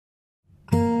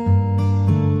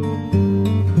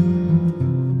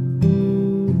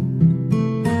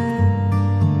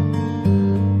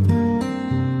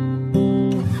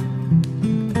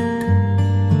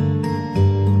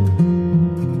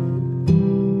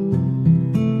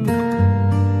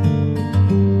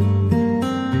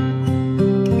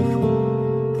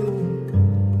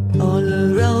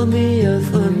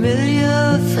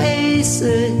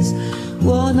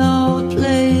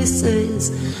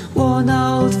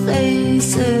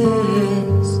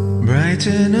faces, bright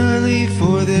and early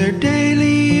for their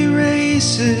daily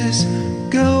races,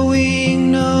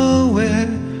 going nowhere,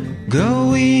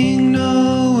 going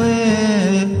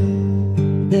nowhere.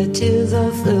 Their tears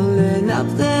are filling up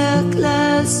their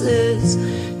glasses.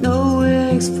 No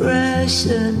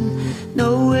expression,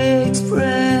 no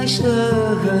expression.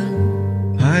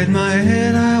 Hide my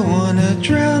head, I wanna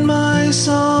drown my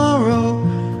sorrow.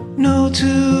 No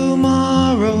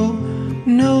tomorrow,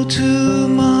 no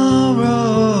tomorrow.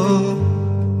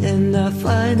 And I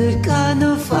find it kind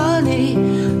of funny,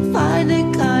 find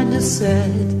it kind of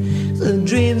sad. The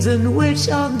dreams in which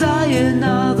I'm dying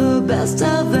are the best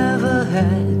I've ever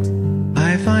had.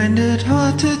 I find it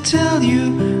hard to tell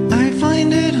you, I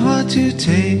find it hard to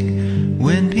take.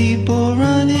 When people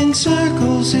run in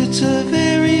circles, it's a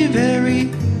very, very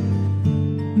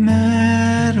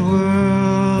mad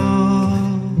world.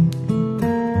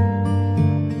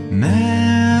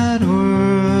 Mad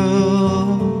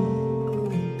world.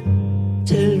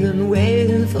 Children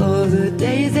waiting for the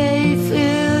day they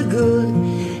feel good.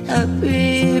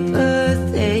 Happy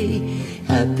birthday,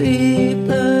 happy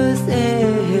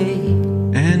birthday.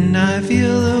 And I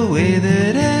feel the way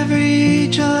that every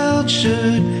child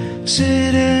should.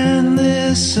 Sit and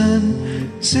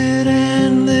listen, sit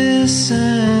and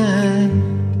listen.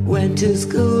 Went to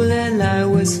school and I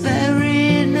was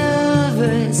very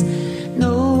nervous.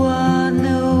 No one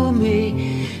knew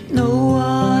me, no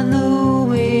one knew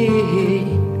me.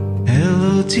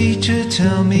 Hello teacher,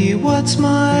 tell me what's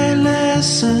my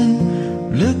lesson.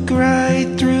 Look right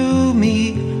through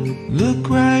me, look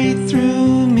right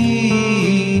through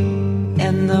me.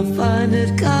 And I find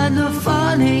it kind of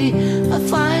funny, I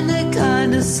find it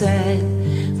kind of sad.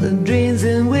 The dreams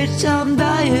in which I'm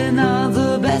dying are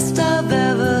the best I've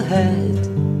ever had.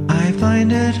 I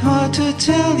find it hard to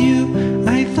tell you,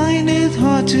 I find it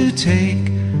hard to take.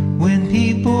 When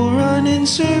people run in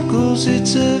circles,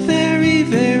 it's a very,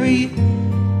 very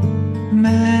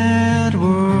mad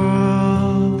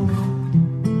world.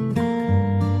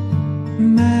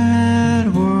 Mad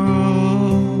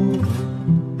world.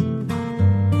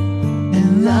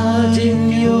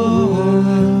 Enlarging your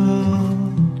world.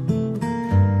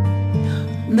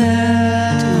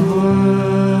 Mad world.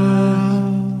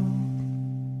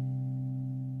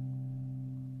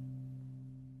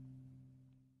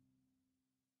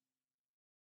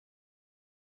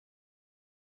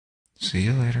 See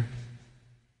you later.